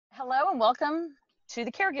Hello and welcome to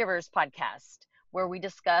the Caregivers podcast, where we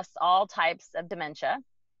discuss all types of dementia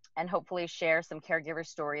and hopefully share some caregiver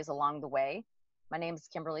stories along the way. My name is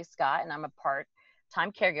Kimberly Scott, and I'm a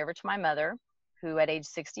part-time caregiver to my mother, who at age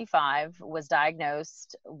 65 was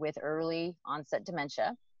diagnosed with early onset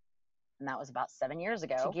dementia. And that was about 7 years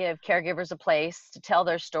ago. To give caregivers a place to tell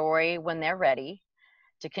their story when they're ready,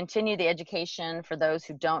 to continue the education for those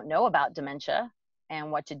who don't know about dementia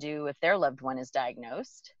and what to do if their loved one is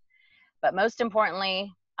diagnosed. But most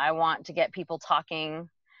importantly, I want to get people talking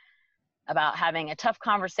about having a tough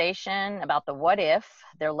conversation about the what if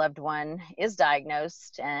their loved one is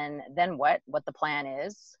diagnosed and then what the plan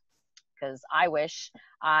is. Because I wish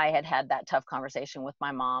I had had that tough conversation with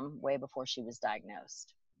my mom way before she was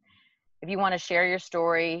diagnosed. If you want to share your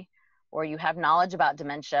story or you have knowledge about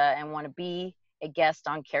dementia and want to be a guest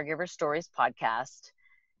on Caregivers Stories podcast,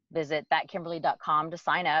 visit thatkimberly.com to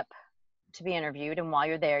sign up to be interviewed. And while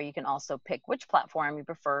you're there, you can also pick which platform you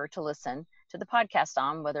prefer to listen to the podcast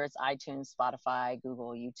on, whether it's iTunes, Spotify,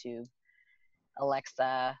 Google, YouTube,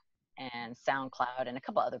 Alexa, and SoundCloud, and a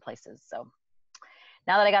couple other places. So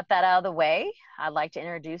now that I got that out of the way, I'd like to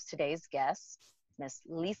introduce today's guest, Miss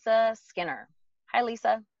Lisa Skinner. Hi,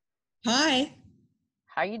 Lisa. Hi.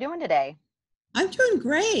 How are you doing today? I'm doing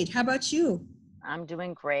great. How about you? I'm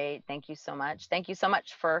doing great. Thank you so much. Thank you so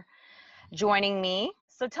much for joining me.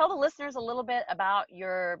 So tell the listeners a little bit about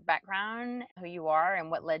your background, who you are,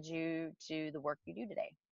 and what led you to the work you do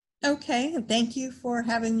today. Okay, and thank you for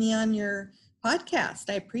having me on your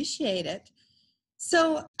podcast. I appreciate it.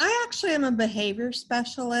 So I actually am a behavior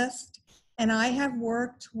specialist, and I have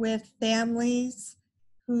worked with families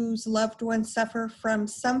whose loved ones suffer from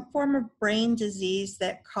some form of brain disease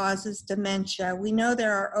that causes dementia. We know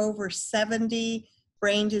there are over 70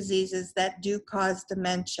 brain diseases that do cause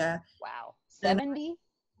dementia. Wow, 70?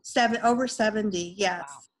 Over 70, yes.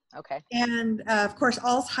 Wow, okay. And of course,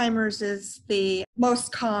 Alzheimer's is the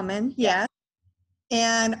most common, yes.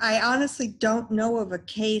 And I honestly don't know of a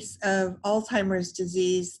case of Alzheimer's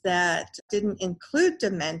disease that didn't include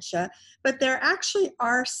dementia, but there actually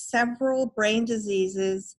are several brain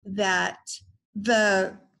diseases that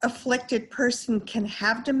the afflicted person can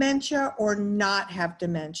have dementia or not have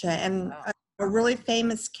dementia. And a really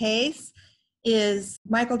famous case is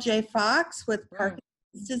Michael J. Fox with Parkinson's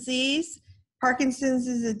disease. Parkinson's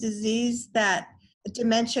is a disease that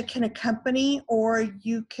dementia can accompany, or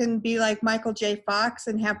you can be like Michael J. Fox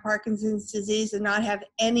and have Parkinson's disease and not have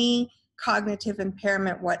any cognitive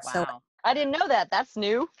impairment whatsoever. Wow. I didn't know that. That's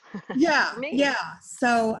new. Yeah.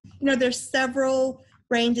 So, there's several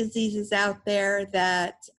brain diseases out there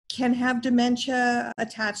that can have dementia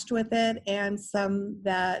attached with it and some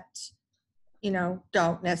that,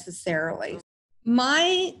 don't necessarily.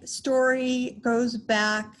 My story goes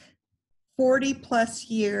back 40 plus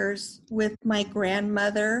years with my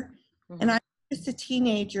grandmother, and I was just a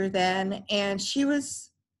teenager then, and she was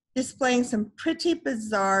displaying some pretty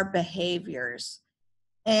bizarre behaviors.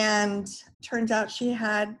 And turns out she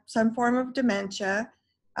had some form of dementia,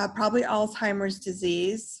 probably Alzheimer's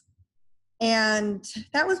disease. And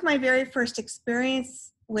that was my very first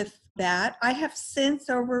experience with that. I have since,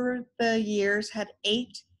 over the years, had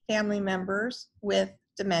 8 family members with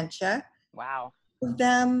dementia. Wow. Of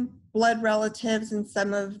them blood relatives and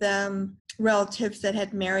some of them relatives that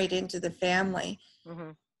had married into the family.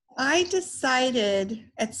 I decided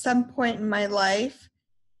at some point in my life,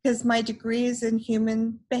 because my degree is in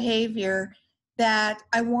human behavior, that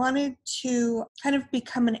I wanted to kind of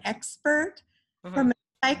become an expert from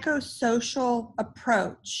a psychosocial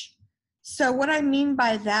approach. So what I mean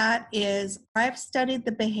by that is I've studied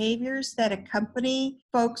the behaviors that accompany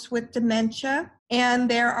folks with dementia, and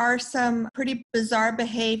there are some pretty bizarre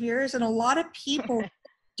behaviors, and a lot of people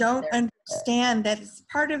don't understand that it's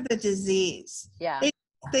part of the disease. Yeah. They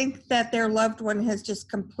think that their loved one has just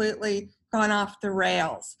completely gone off the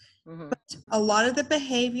rails. But a lot of the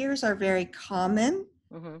behaviors are very common.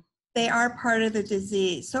 They are part of the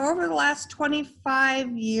disease. So over the last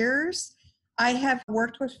 25 years, I have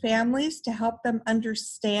worked with families to help them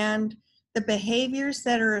understand the behaviors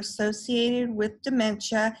that are associated with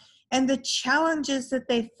dementia and the challenges that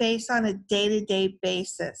they face on a day-to-day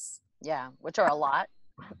basis. Yeah, which are a lot.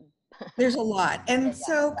 There's a lot. And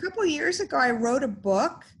so a couple of years ago, I wrote a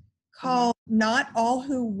book called Not All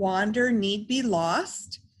Who Wander Need Be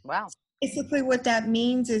Lost. Wow. Basically what that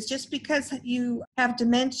means is just because you have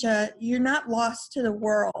dementia, you're not lost to the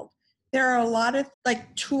world. There are a lot of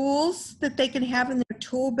tools that they can have in their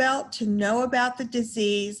tool belt to know about the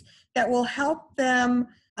disease that will help them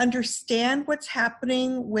understand what's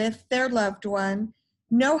happening with their loved one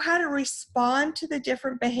know how to respond to the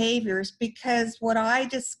different behaviors, because what I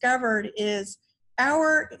discovered is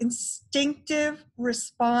our instinctive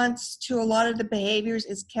response to a lot of the behaviors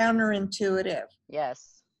is counterintuitive.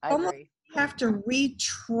 Yes, I Almost agree. have to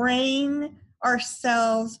retrain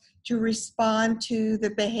ourselves to respond to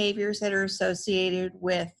the behaviors that are associated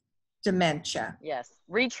with dementia. Yes.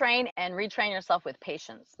 Retrain yourself with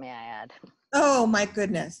patience, may I add. Oh my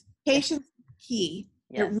goodness. Yeah. Patience is key.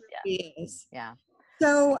 It Yes. really is. Yeah.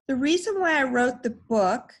 So the reason why I wrote the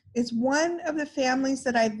book is one of the families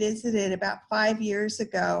that I visited about 5 years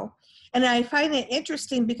ago. And I find it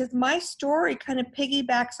interesting because my story kind of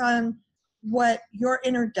piggybacks on what your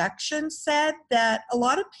introduction said, that a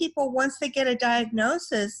lot of people, once they get a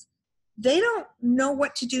diagnosis, they don't know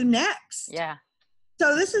what to do next. Yeah.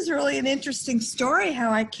 So this is really an interesting story how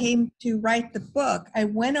I came to write the book. I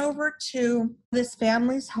went over to this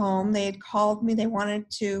family's home. They had called me. They wanted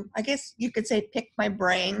to, I guess you could say, pick my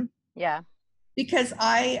brain. Yeah. Because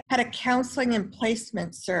I had a counseling and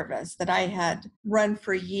placement service that I had run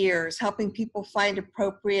for years, helping people find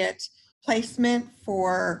appropriate placement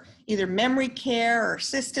for either memory care or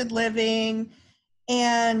assisted living.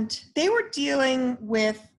 And they were dealing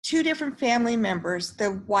with two different family members.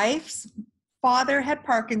 The wife's father had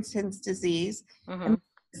Parkinson's disease, and the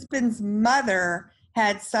husband's mother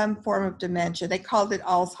had some form of dementia. They called it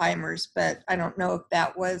Alzheimer's, but I don't know if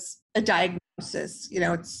that was a diagnosis. You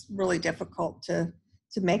know, it's really difficult to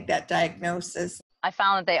make that diagnosis. I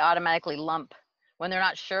found that they automatically lump, when they're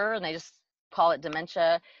not sure and they just call it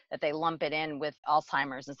dementia, that they lump it in with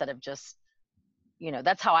Alzheimer's instead of just,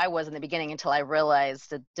 that's how I was in the beginning until I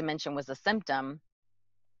realized that dementia was a symptom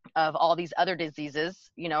of all these other diseases.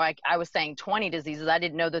 I was saying 20 diseases. I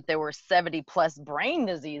didn't know that there were 70 plus brain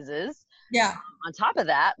diseases. Yeah. On top of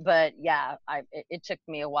that, but yeah, it took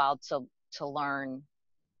me a while to learn,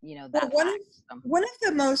 that. Well, one of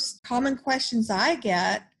the most common questions I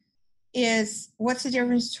get is, what's the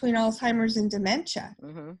difference between Alzheimer's and dementia?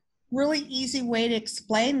 Mm-hmm. Really easy way to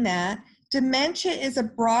explain that. Dementia is a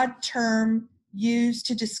broad term used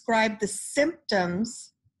to describe the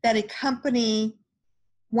symptoms that accompany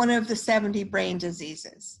one of the 70 brain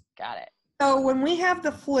diseases. Got it. So when we have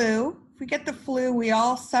the flu, if we get the flu, we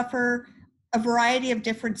all suffer a variety of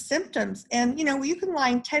different symptoms. And, you can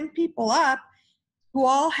line 10 people up who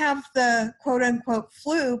all have the quote unquote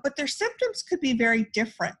flu, but their symptoms could be very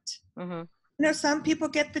different. Mm-hmm. Some people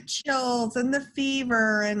get the chills and the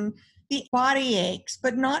fever and the body aches,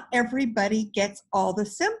 but not everybody gets all the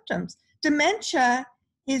symptoms. Dementia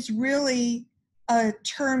is really a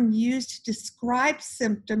term used to describe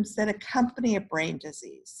symptoms that accompany a brain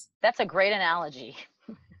disease. That's a great analogy.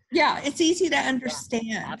 Yeah, it's easy to understand.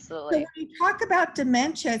 Yeah, absolutely. So when you talk about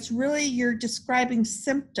dementia, it's really you're describing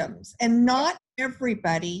symptoms, and not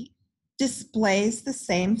everybody displays the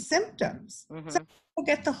same symptoms. Mm-hmm. Some people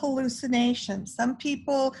get the hallucinations, some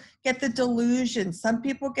people get the delusions, some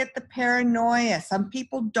people get the paranoia, some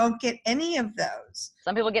people don't get any of those.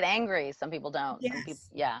 Some people get angry, some people don't. Yes. Some people,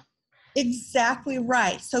 yeah. Exactly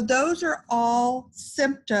right. So those are all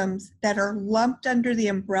symptoms that are lumped under the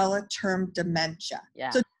umbrella term dementia. Yeah.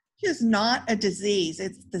 So dementia is not a disease,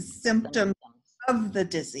 it's the symptoms of the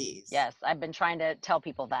disease. Yes, I've been trying to tell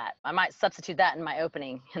people that. I might substitute that in my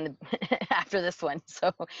opening after this one.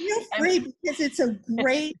 So feel free, because it's a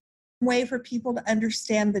great way for people to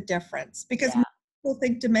understand the difference, because most people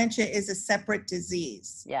think dementia is a separate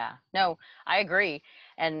disease. Yeah, no, I agree.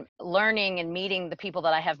 And learning and meeting the people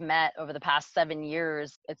that I have met over the past 7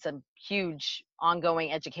 years, it's a huge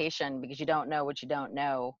ongoing education, because you don't know what you don't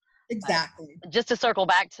know. Exactly. But just to circle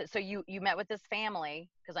back to, so you met with this family,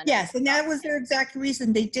 because I know. Yes, and that was their exact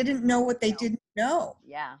reason. They didn't know what they didn't know.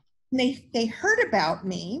 Yeah. And they heard about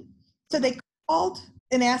me, so they called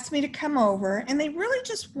and asked me to come over, and they really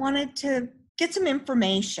just wanted to get some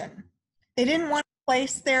information. They didn't want to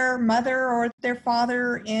place their mother or their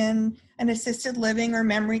father in an assisted living or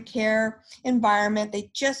memory care environment. They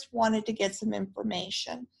just wanted to get some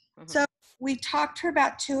information. Mm-hmm. So we talked for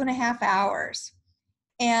about 2.5 hours.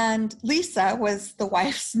 And Lisa was the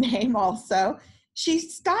wife's name also. She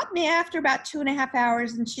stopped me after about 2.5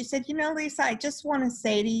 hours and she said, Lisa, I just want to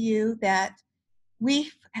say to you that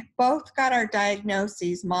we both got our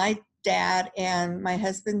diagnoses, my dad and my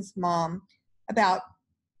husband's mom, about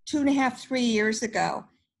 2.5, 3 years ago.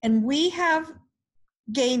 And we have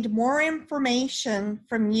gained more information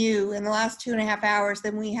from you in the last 2.5 hours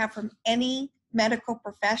than we have from any medical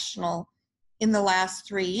professional in the last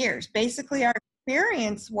 3 years. Basically, our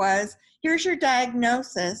experience was, here's your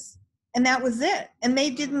diagnosis, and that was it. And they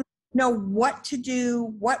didn't know what to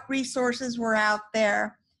do, what resources were out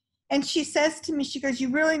there. And she says to me, she goes, you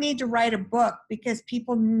really need to write a book because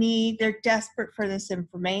they're desperate for this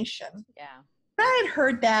information. Yeah. I had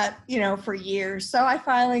heard that, for years. So I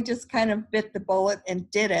finally just kind of bit the bullet and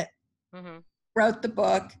did it. Mm-hmm. Wrote the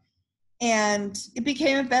book, and it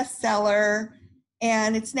became a bestseller,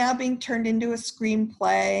 and it's now being turned into a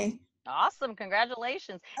screenplay. Awesome.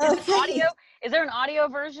 Congratulations. Okay. Is there an audio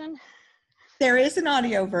version? There is an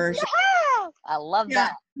audio version. Yeah! I love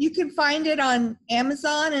that. You can find it on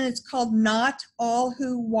Amazon, and it's called Not All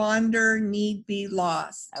Who Wander Need Be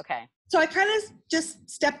Lost. Okay. So I kind of just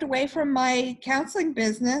stepped away from my counseling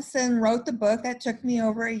business and wrote the book. That took me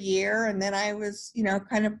over a year. And then I was,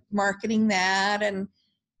 kind of marketing that. And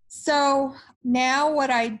so now what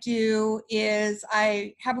I do is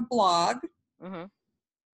I have a blog. Mm-hmm.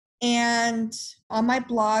 And on my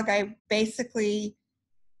blog, I basically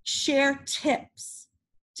share tips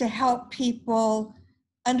to help people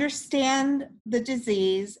understand the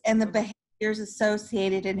disease and the behaviors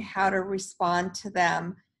associated and how to respond to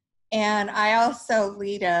them. And I also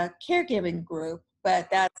lead a caregiving group, but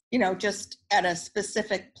that's, just at a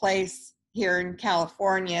specific place here in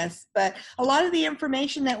California. But a lot of the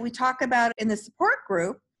information that we talk about in the support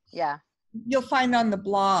group, you'll find on the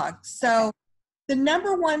blog. So the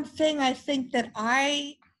number one thing I think that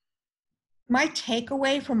my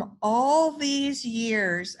takeaway from all these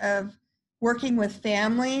years of working with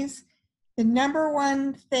families, the number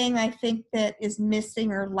one thing I think that is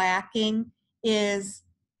missing or lacking is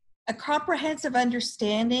a comprehensive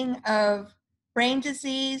understanding of brain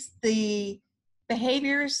disease, the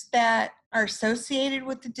behaviors that are associated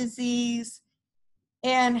with the disease,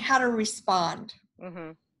 and how to respond.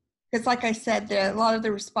 Mm-hmm. Because like I said, a lot of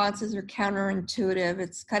the responses are counterintuitive.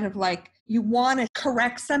 It's kind of like you want to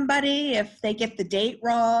correct somebody if they get the date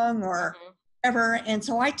wrong or whatever. And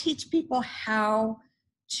so I teach people how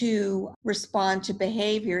to respond to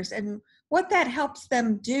behaviors. And what that helps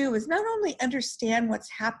them do is not only understand what's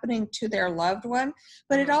happening to their loved one,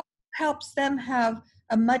 but it also helps them have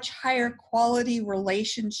a much higher quality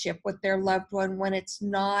relationship with their loved one when it's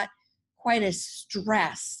not quite as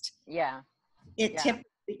stressed. It typically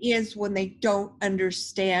is when they don't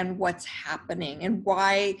understand what's happening and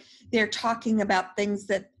why they're talking about things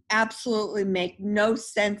that absolutely make no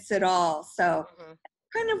sense at all. So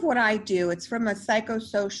kind of what I do. It's from a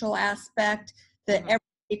psychosocial aspect, the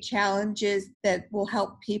everyday challenges that will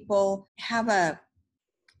help people have a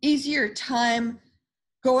easier time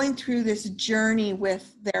going through this journey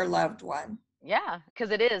with their loved one. Yeah,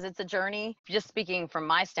 because it's a journey. Just speaking from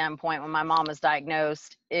my standpoint, when my mom was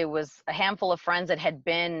diagnosed, it was a handful of friends that had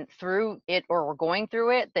been through it or were going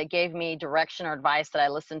through it that gave me direction or advice that I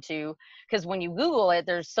listened to. Because when you Google it,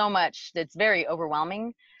 there's so much that's very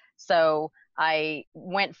overwhelming. So I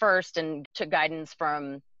went first and took guidance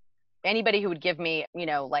from anybody who would give me,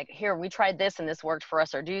 like, here, we tried this and this worked for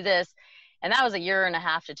us, or do this. And that was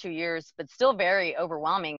 1.5 to 2 years, but still very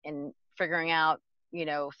overwhelming in figuring out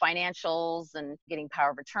financials and getting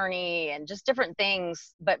power of attorney and just different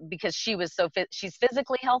things. But because she was she's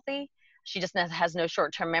physically healthy, she just has no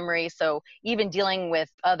short-term memory. So even dealing with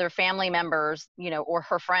other family members, or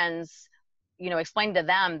her friends, explain to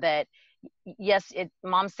them that, yes,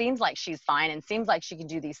 mom seems like she's fine and seems like she can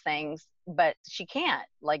do these things, but she can't.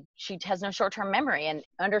 Like, she has no short-term memory. And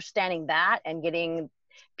understanding that and getting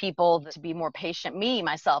people to be more patient, me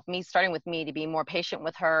starting with me, to be more patient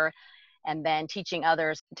with her, and then teaching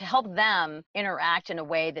others to help them interact in a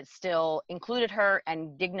way that still included her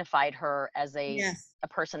and dignified her as a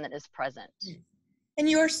person that is present. And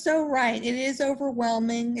you're so right. It is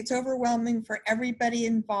overwhelming. It's overwhelming for everybody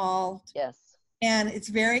involved. Yes. And it's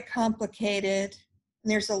very complicated.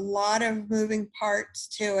 And there's a lot of moving parts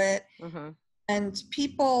to it. And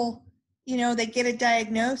people, they get a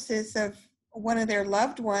diagnosis of one of their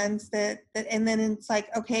loved ones that and then it's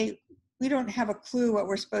like, okay, we don't have a clue what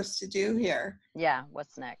we're supposed to do here. Yeah,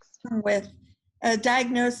 what's next? With a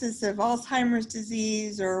diagnosis of Alzheimer's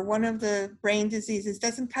disease or one of the brain diseases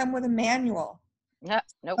doesn't come with a manual. Nope.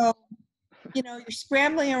 So, you're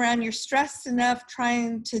scrambling around, you're stressed enough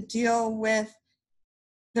trying to deal with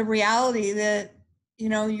the reality that,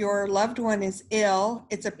 your loved one is ill.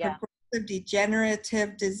 It's a progressive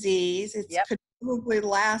degenerative disease. It could probably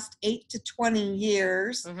last 8 to 20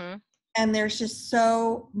 years. And there's just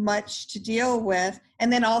so much to deal with,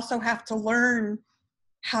 and then also have to learn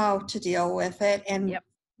how to deal with it and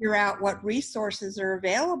figure out what resources are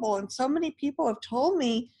available. And so many people have told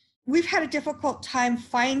me we've had a difficult time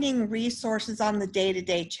finding resources on the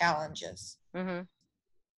day-to-day challenges.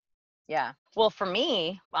 Yeah. Well, for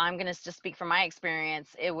me, I'm going to just speak from my experience.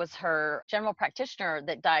 It was her general practitioner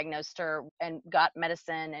that diagnosed her and got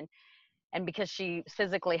medicine. And And because she's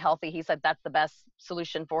physically healthy, he said that's the best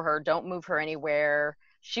solution for her. Don't move her anywhere.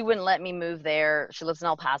 She wouldn't let me move there. She lives in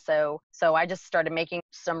El Paso. So I just started making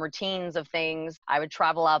some routines of things. I would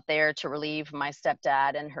travel out there to relieve my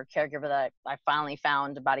stepdad and her caregiver that I finally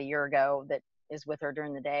found about a year ago that is with her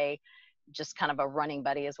during the day. Just kind of a running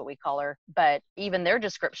buddy is what we call her. But even their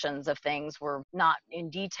descriptions of things were not in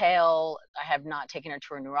detail. I have not taken her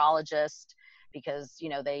to a neurologist because,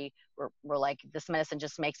 they were like, this medicine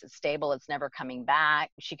just makes it stable. It's never coming back.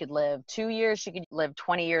 She could live 2 years. She could live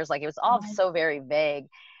 20 years. Like, it was all so very vague.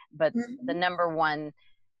 But the number one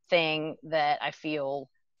thing that I feel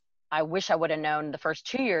I wish I would have known the first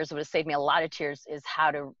 2 years would have saved me a lot of tears is how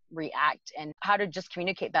to react and how to just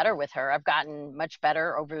communicate better with her. I've gotten much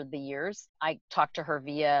better over the years. I talk to her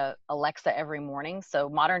via Alexa every morning. So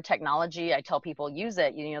modern technology, I tell people use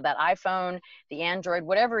it. That iPhone, the Android,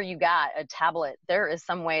 whatever you got, a tablet, there is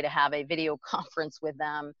some way to have a video conference with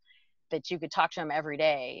them that you could talk to them every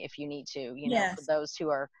day if you need to, Yes. for those who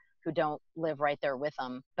don't live right there with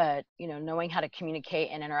them. But, knowing how to communicate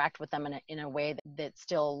and interact with them in a way that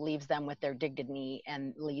still leaves them with their dignity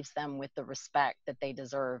and leaves them with the respect that they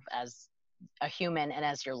deserve as a human and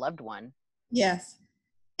as your loved one. Yes.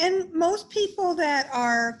 And most people that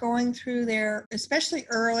are going through their, especially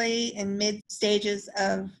early and mid stages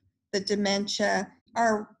of the dementia,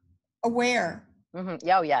 are aware. Mm-hmm.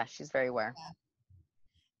 Oh, yeah, she's very aware.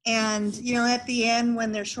 And, at the end,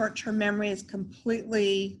 when their short-term memory is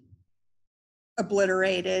completely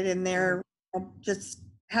obliterated and they're just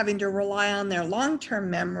having to rely on their long-term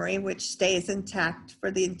memory, which stays intact for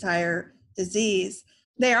the entire disease,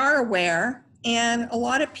 they are aware. And a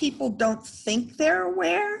lot of people don't think they're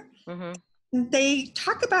aware. Mm-hmm. They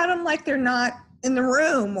talk about them like they're not in the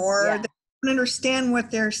room, or Yeah. they don't understand what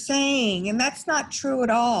they're saying. And that's not true at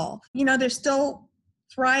all. They're still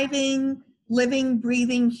thriving, living,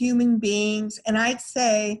 breathing human beings. And I'd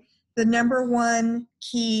say the number one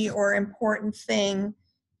key or important thing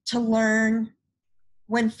to learn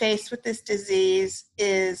when faced with this disease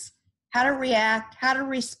is how to react, how to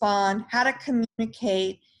respond, how to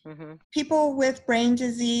communicate. Mm-hmm. People with brain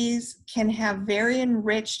disease can have very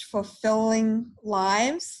enriched, fulfilling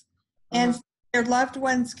lives, and their loved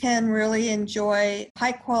ones can really enjoy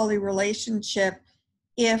high quality relationship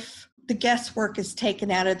if the guesswork is taken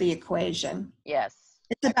out of the equation. Yes.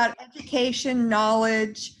 It's about education,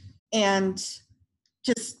 knowledge, and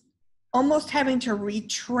just almost having to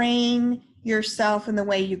retrain yourself in the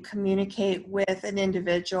way you communicate with an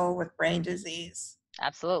individual with brain disease.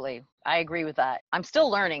 Absolutely. I agree with that. I'm still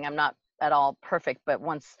learning. I'm not at all perfect, but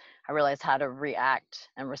once I realized how to react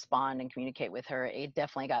and respond and communicate with her, it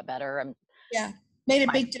definitely got better. Yeah. Made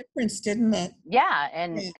a big difference, didn't it? Yeah.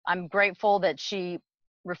 And I'm grateful that she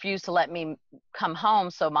refused to let me come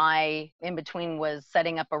home. So my in between was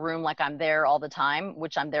setting up a room like I'm there all the time,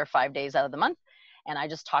 which I'm there 5 days out of the month. And I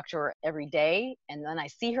just talk to her every day. And then I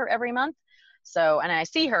see her every month. So, and I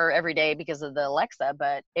see her every day because of the Alexa,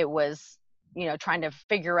 but it was, trying to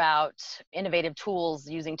figure out innovative tools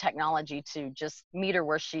using technology to just meet her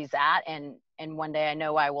where she's at. And one day I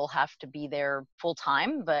know I will have to be there full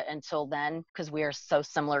time, but until then, because we are so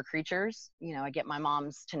similar creatures, I get my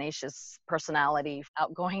mom's tenacious personality,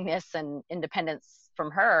 outgoingness and independence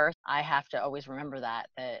from her. I have to always remember that.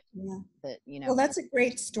 Well, that's a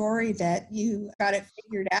great story that you got it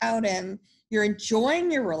figured out and you're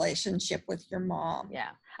enjoying your relationship with your mom. Yeah.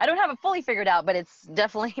 I don't have it fully figured out, but it's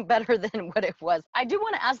definitely better than what it was. I do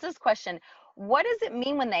want to ask this question. What does it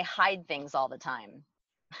mean when they hide things all the time?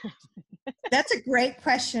 That's a great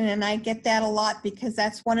question. And I get that a lot because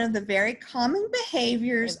that's one of the very common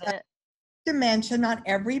behaviors of dementia. Not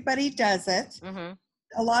everybody does it. Mm-hmm.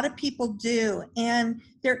 A lot of people do. And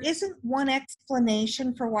there isn't one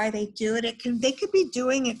explanation for why they do it. They could be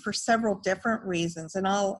doing it for several different reasons. And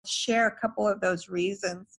I'll share a couple of those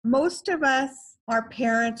reasons. Most of us, our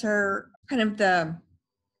parents are kind of the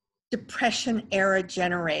Depression era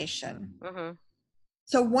generation. Mm-hmm.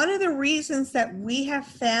 So one of the reasons that we have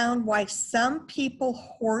found why some people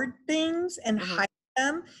hoard things and hide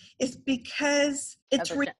them is because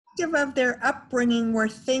it's reflective of their upbringing where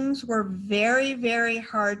things were very, very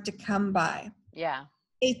hard to come by. Yeah.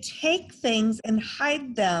 They take things and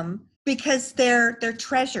hide them because they're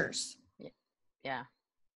treasures. Yeah.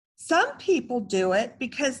 Some people do it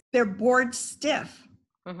because they're bored stiff.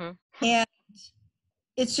 Mm-hmm. And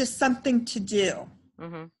it's just something to do.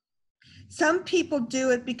 Mm-hmm. Some people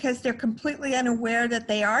do it because they're completely unaware that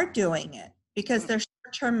they are doing it, because their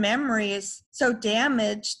short-term memory is so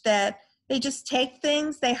damaged that they just take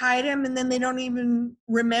things, they hide them, and then they don't even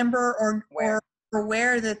remember or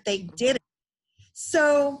aware that they did it.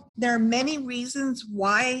 So there are many reasons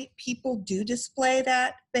why people do display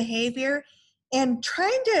that behavior, and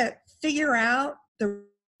trying to figure out the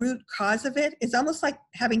root cause of it is almost like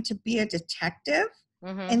having to be a detective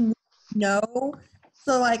Mm-hmm. and know.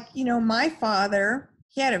 So like, my father,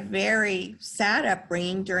 he had a very sad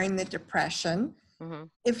upbringing during the Depression. Mm-hmm.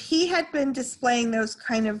 If he had been displaying those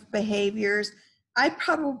kind of behaviors, I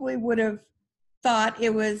probably would have thought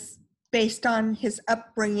it was based on his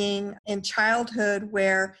upbringing in childhood,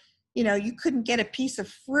 where you couldn't get a piece of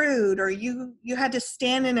fruit, or you had to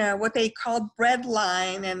stand in a what they called bread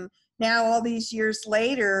line, and now all these years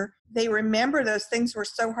later they remember those things were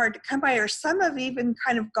so hard to come by, or some have even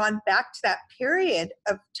kind of gone back to that period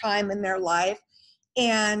of time in their life,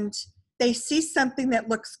 and they see something that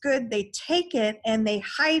looks good, they take it and they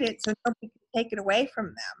hide it so nobody can take it away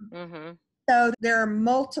from them. Mm-hmm. So there are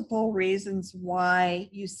multiple reasons why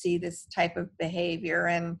you see this type of behavior.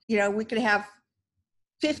 And, we could have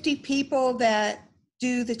 50 people that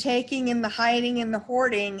do the taking and the hiding and the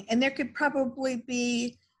hoarding, and there could probably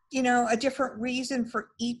be, a different reason for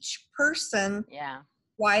each person Yeah.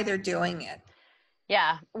 why they're doing it.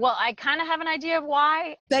 Yeah. Well, I kind of have an idea of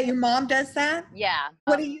why. That your mom does that? Yeah.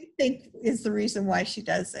 What do you think is the reason why she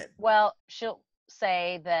does it? Well, she'll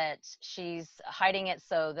say that she's hiding it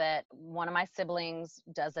so that one of my siblings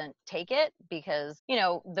doesn't take it, because,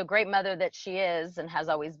 the great mother that she is and has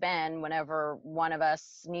always been, whenever one of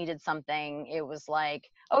us needed something, it was like,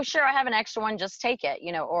 oh, sure, I have an extra one, just take it,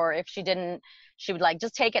 or if she didn't, she would like,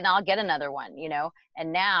 just take it and I'll get another one,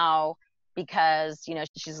 and now, because,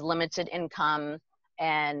 she's limited income,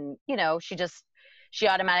 and, she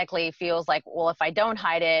automatically feels like, well, if I don't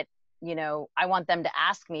hide it, I want them to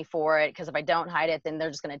ask me for it, because if I don't hide it, then they're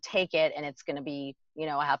just going to take it, and it's going to be,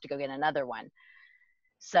 I have to go get another one. I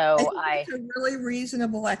So think that's a really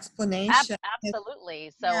reasonable explanation.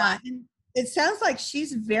 absolutely. So Yeah, and it sounds like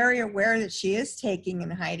she's very aware that she is taking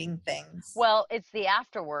and hiding things. well, it's the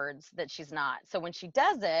afterwards that she's not. So when she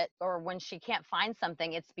does it, or when she can't find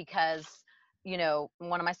something, it's because,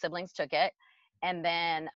 one of my siblings took it. And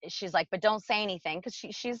then she's like, but don't say anything, because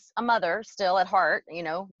she's a mother still at heart,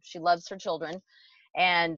 she loves her children,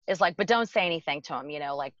 and is like, but don't say anything to him,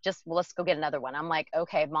 like, just, well, let's go get another one. I'm like,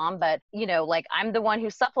 okay, mom, but, like, I'm the one who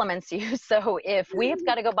supplements you. So if we've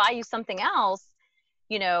got to go buy you something else,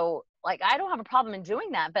 like, I don't have a problem in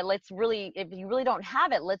doing that, but let's really, if you really don't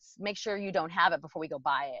have it, let's make sure you don't have it before we go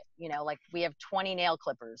buy it. Like, we have 20 nail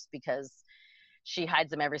clippers because she hides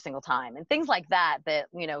them every single time, and things like that, the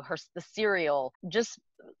cereal, just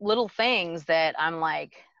little things that I'm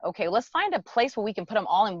like, okay, let's find a place where we can put them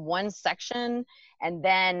all in one section. And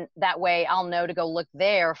then that way I'll know to go look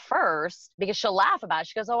there first, because she'll laugh about it.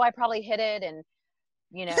 She goes, oh, I probably hid it. And,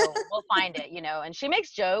 we'll find it, and she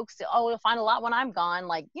makes jokes. Oh, we'll find a lot when I'm gone.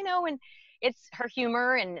 Like, and it's her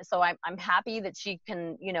humor. And so I'm happy that she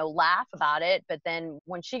can, laugh about it. But then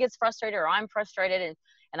when she gets frustrated, or I'm frustrated,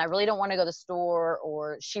 and I really don't want to go to the store,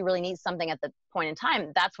 or she really needs something at the point in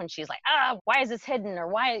time, that's when she's like, why is this hidden? Or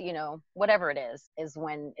why, whatever it is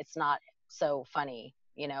when it's not so funny,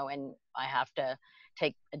 and I have to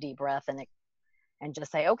take a deep breath and just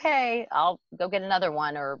say, okay, I'll go get another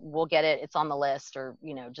one, or we'll get it, it's on the list, or,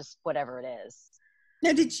 just whatever it is.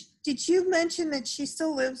 Now, did you mention that she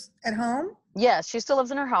still lives at home? Yes, she still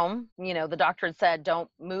lives in her home. The doctor had said, don't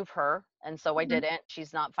move her. And so I Mhm. didn't.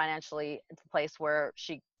 She's not financially at the place where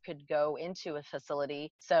she could go into a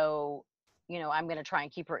facility. So, I'm going to try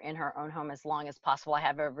and keep her in her own home as long as possible. I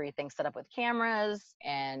have everything set up with cameras,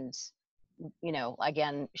 and,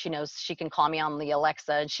 again, she knows she can call me on the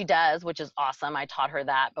Alexa, and she does, which is awesome. I taught her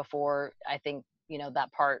that before. I think,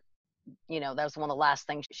 that part, that was one of the last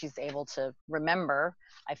things she's able to remember,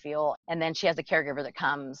 I feel. And then she has a caregiver that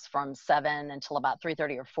comes from 7 until about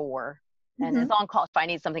 3:30 or 4, and is Mhm. on call if I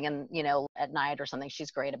need something in, at night or something. She's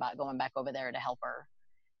great about going back over there to help her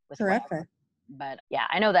with whatever. Terrific. But yeah,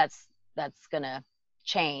 I know that's gonna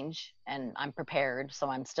change, and I'm prepared. So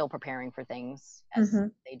I'm still preparing for things as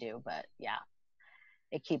Mhm. they do. But yeah,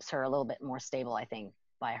 it keeps her a little bit more stable, I think,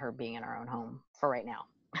 by her being in her own home for right now.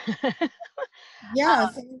 Yeah,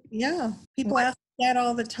 yeah. People What? ask that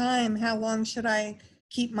all the time. How long should I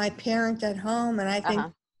keep my parent at home? And I think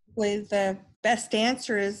Uh-huh. probably the best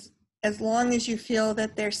answer is as long as you feel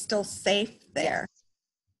that they're still safe Yes. there.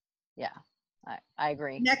 Yeah. I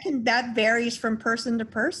agree. That varies from person to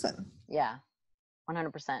person. Yeah.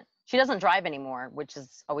 100%. She doesn't drive anymore, which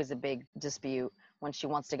is always a big dispute when she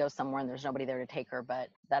wants to go somewhere and there's nobody there to take her. But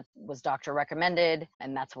that was doctor recommended,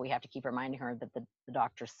 and that's what we have to keep reminding her that the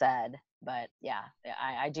doctor said. But yeah,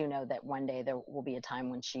 I do know that one day there will be a time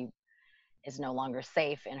when she is no longer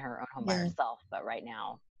safe in her own home by Yeah. herself. But right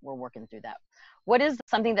now we're working through that. What is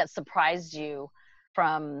something that surprised you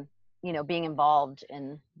from, being involved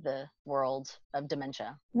in the world of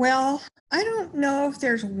dementia? Well, I don't know if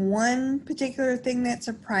there's one particular thing that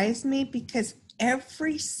surprised me, because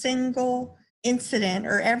every single incident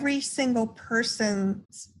or every single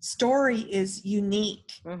person's story is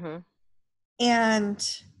unique. Mm-hmm.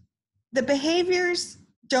 And the behaviors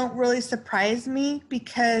don't really surprise me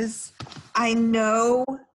because I know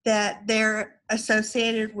that they're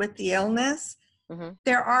associated with the illness. Mm-hmm.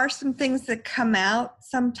 There are some things that come out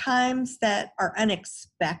sometimes that are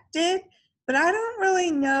unexpected, but I don't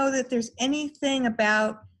really know that there's anything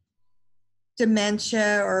about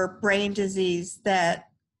dementia or brain disease that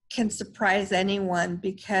can surprise anyone,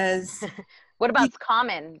 because What about's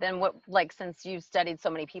common then? What, like, since you've studied so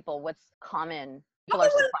many people, what's common people probably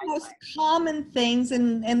are one of the surprised most by? common things,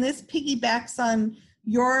 and this piggybacks on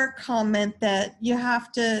your comment that you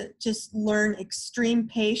have to just learn extreme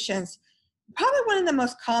patience. Probably one of the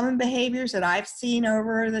most common behaviors that I've seen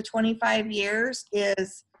over the 25 years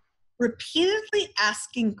is repeatedly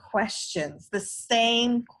asking questions, the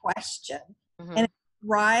same question, and Mm-hmm. it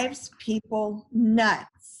drives people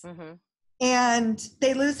nuts. Mm-hmm. And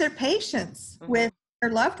they lose their patience Mm-hmm. with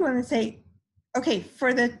their loved one and say, okay,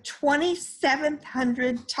 for the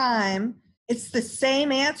 2700th time, it's the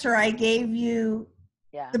same answer I gave you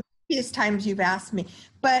Yeah. the previous times you've asked me.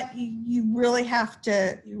 But you really have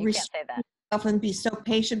to You can't say that. yourself and be so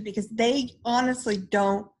patient, because they honestly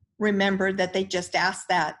don't remember that they just asked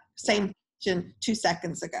that same question 2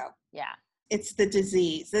 seconds ago. Yeah. It's the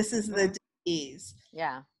disease. This is the Mhm. disease.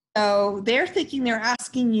 Yeah. So they're thinking they're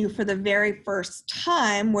asking you for the very first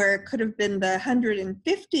time, where it could have been the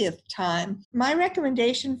 150th time. My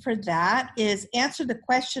recommendation for that is answer the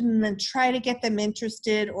question and then try to get them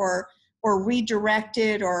interested or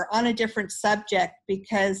redirected or on a different subject,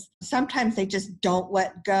 because sometimes they just don't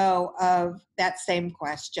let go of that same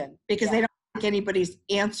question because Yeah. they don't think anybody's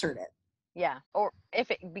answered it. Yeah. Or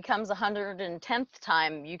if it becomes 110th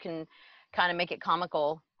time, you can kind of make it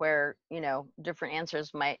comical where, different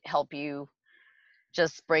answers might help you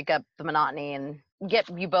just break up the monotony and get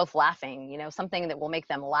you both laughing. Something that will make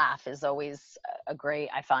them laugh is always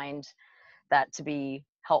I find that to be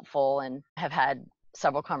helpful, and have had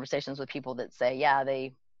several conversations with people that say, yeah,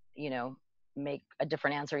 they, make a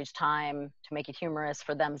different answer each time to make it humorous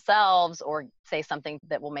for themselves, or say something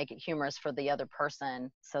that will make it humorous for the other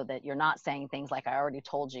person, so that you're not saying things like, I already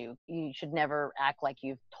told you. You should never act like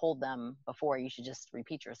you've told them before. You should just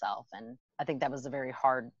repeat yourself. And I think that was a very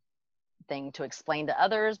hard thing to explain to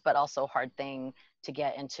others, but also hard thing to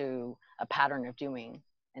get into a pattern of doing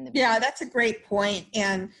in the beginning. Yeah, that's a great point.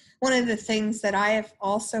 And one of the things that I have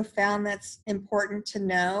also found that's important to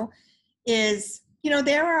know is,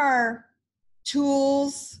 there are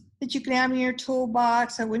tools that you can have in your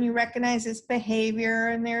toolbox. So when you recognize this behavior,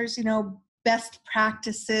 and there's, best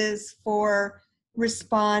practices for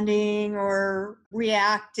responding or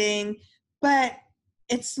reacting, but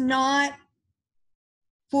it's not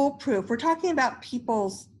foolproof. We're talking about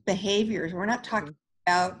people's behaviors. We're not talking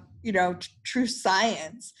about, true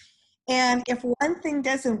science. And if one thing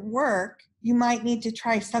doesn't work, you might need to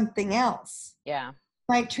try something else. Yeah.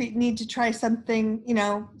 Need to try something,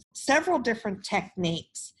 several different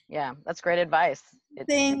techniques. Yeah, that's great advice.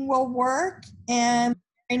 Thing will work, and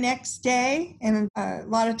the next day, and a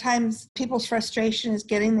lot of times people's frustration is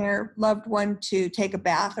getting their loved one to take a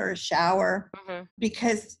bath or a shower,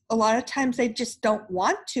 because a lot of times they just don't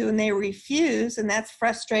want to and they refuse, and that's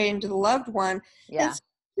frustrating to the loved one. Yeah.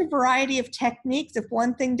 A variety of techniques. If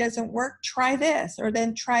one thing doesn't work, try this or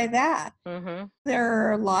then try that. There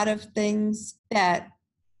are a lot of things that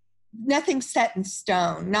nothing's set in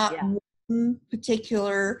stone. Not one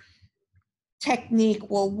particular technique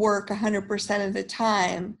will work 100% of the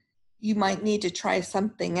time. You might need to try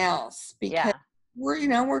something else, because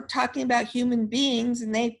we're talking about human beings,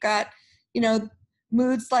 and they've got,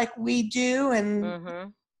 moods like we do,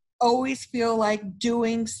 and always feel like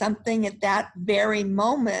doing something at that very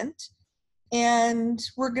moment. And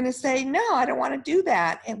we're going to say, no, I don't want to do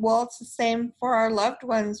that. And well, it's the same for our loved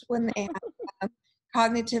ones when they have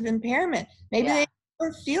cognitive impairment. Maybe they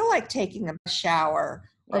don't feel like taking a shower,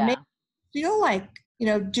 or maybe feel like,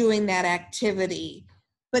 doing that activity.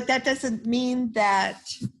 But that doesn't mean that,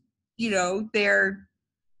 they're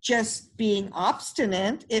just being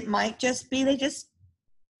obstinate. It might just be they just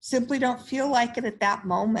simply don't feel like it at that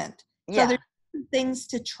moment. So there's things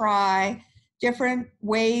to try, different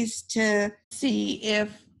ways to see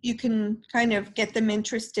if you can kind of get them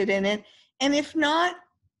interested in it. And if not,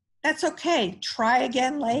 that's okay. Try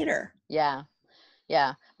again later. Yeah.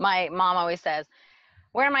 My mom always says,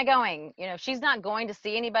 where am I going? You know, she's not going to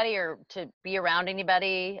see anybody or to be around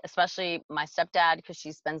anybody, especially my stepdad, because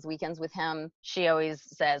she spends weekends with him. She always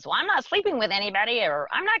says, well, I'm not sleeping with anybody, or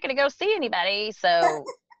I'm not going to go see anybody. So,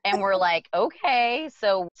 and we're like, okay.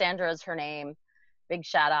 So Sandra is her name. Big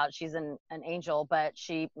shout out. She's an angel, but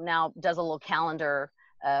she now does a little calendar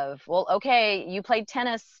of, well, okay, you played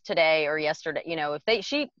tennis today or yesterday. You know, if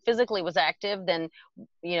she physically was active, then,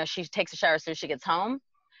 you know, she takes a shower as soon as she gets home.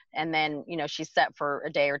 And then, you know, she's set for a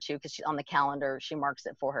day or two because she's on the calendar. She marks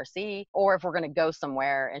it for her see. Or if we're going to go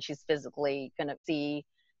somewhere and she's physically going to see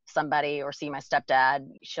somebody or see my stepdad,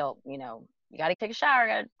 she'll, you know, you got to take a shower,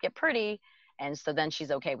 got to get pretty. And so then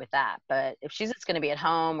she's okay with that. But if she's just going to be at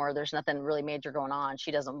home or there's nothing really major going on,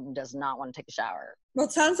 she does not want to take a shower. Well,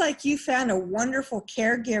 it sounds like you found a wonderful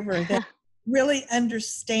caregiver that really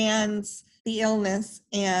understands the illness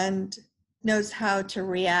and knows how to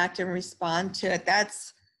react and respond to it.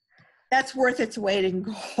 That's worth its weight in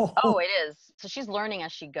gold. Oh, it is. So she's learning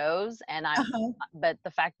as she goes. And but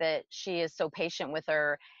the fact that she is so patient with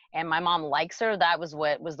her and my mom likes her, that was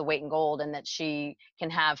what was the weight in gold, and that she can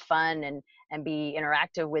have fun and be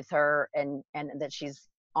interactive with her, and that she's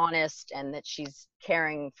honest and that she's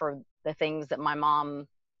caring for the things that my mom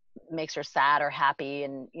makes her sad or happy,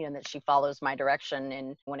 and, you know, that she follows my direction.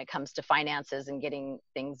 And when it comes to finances and getting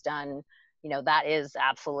things done, you know, that is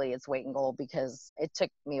absolutely its weight in gold, because it took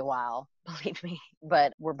me a while, believe me,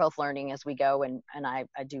 but we're both learning as we go. And I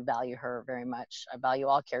do value her very much. I value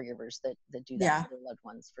all caregivers that do that for their loved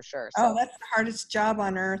ones, for sure. So, oh, that's the hardest job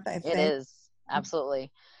on earth, I think. It is,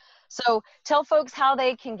 absolutely. So tell folks how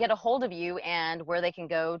they can get a hold of you and where they can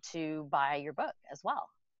go to buy your book as well.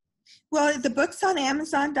 Well, the book's on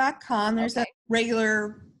Amazon.com. There's a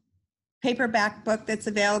regular paperback book that's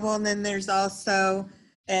available, and then there's also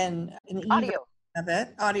an audio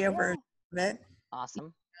version of it.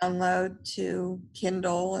 Awesome. Download to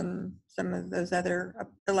Kindle and some of those other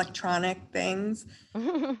electronic things.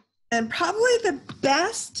 And probably the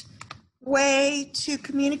best way to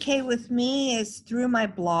communicate with me is through my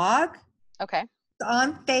blog. Okay. It's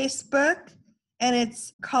on Facebook, and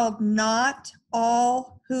it's called Not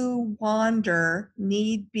All Who Wander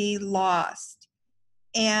Need Be Lost.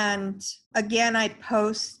 And again, I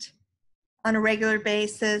post on a regular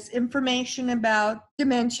basis information about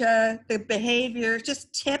dementia, the behavior,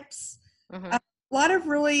 just tips, a lot of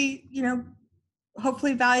really, you know,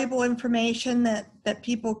 hopefully valuable information that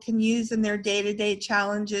people can use in their day-to-day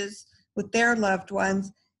challenges with their loved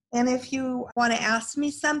ones. And if you want to ask me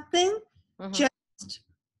something, just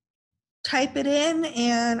type it in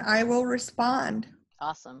and I will respond.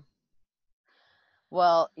 Awesome.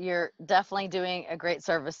 Well, you're definitely doing a great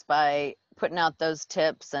service by putting out those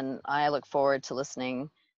tips, and I look forward to listening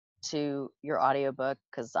to your audiobook,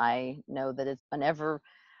 because I know that it's an ever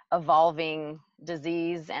evolving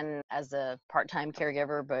disease, and as a part-time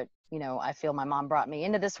caregiver, but, you know, I feel my mom brought me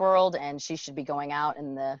into this world and she should be going out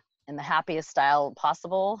in the happiest style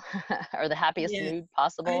possible or the happiest mood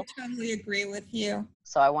possible. I totally agree with you.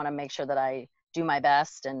 So I want to make sure that I do my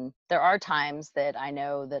best, and there are times that I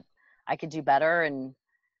know that I could do better, and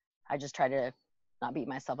I just try to not beat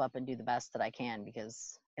myself up and do the best that I can,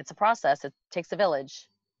 because it's a process. It takes a village,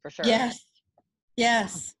 for sure.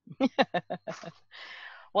 Yes.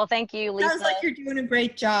 Well, thank you, Lisa. Sounds like you're doing a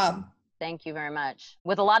great job. Thank you very much.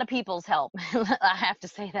 With a lot of people's help, I have to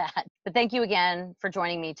say that. But thank you again for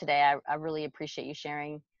joining me today. I really appreciate you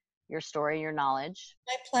sharing your story, your knowledge.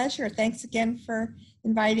 My pleasure. Thanks again for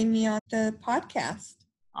inviting me on the podcast.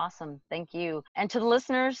 Awesome. Thank you. And to the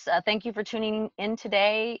listeners, thank you for tuning in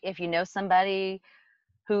today. If you know somebody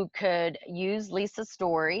who could use Lisa's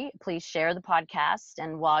story, please share the podcast.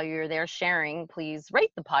 And while you're there sharing, please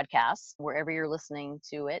rate the podcast wherever you're listening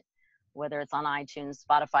to it, whether it's on iTunes,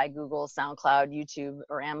 Spotify, Google, SoundCloud, YouTube,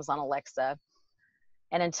 or Amazon Alexa.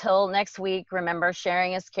 And until next week, remember,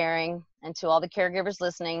 sharing is caring. And to all the caregivers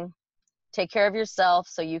listening, take care of yourself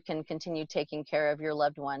so you can continue taking care of your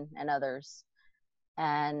loved one and others.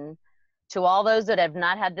 And to all those that have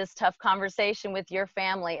not had this tough conversation with your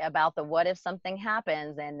family about the what if something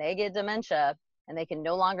happens and they get dementia and they can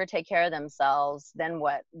no longer take care of themselves, then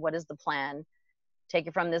what? What is the plan? Take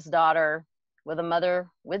it from this daughter with a mother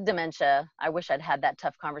with dementia. I wish I'd had that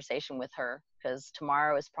tough conversation with her, because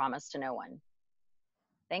tomorrow is promised to no one.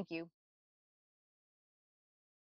 Thank you.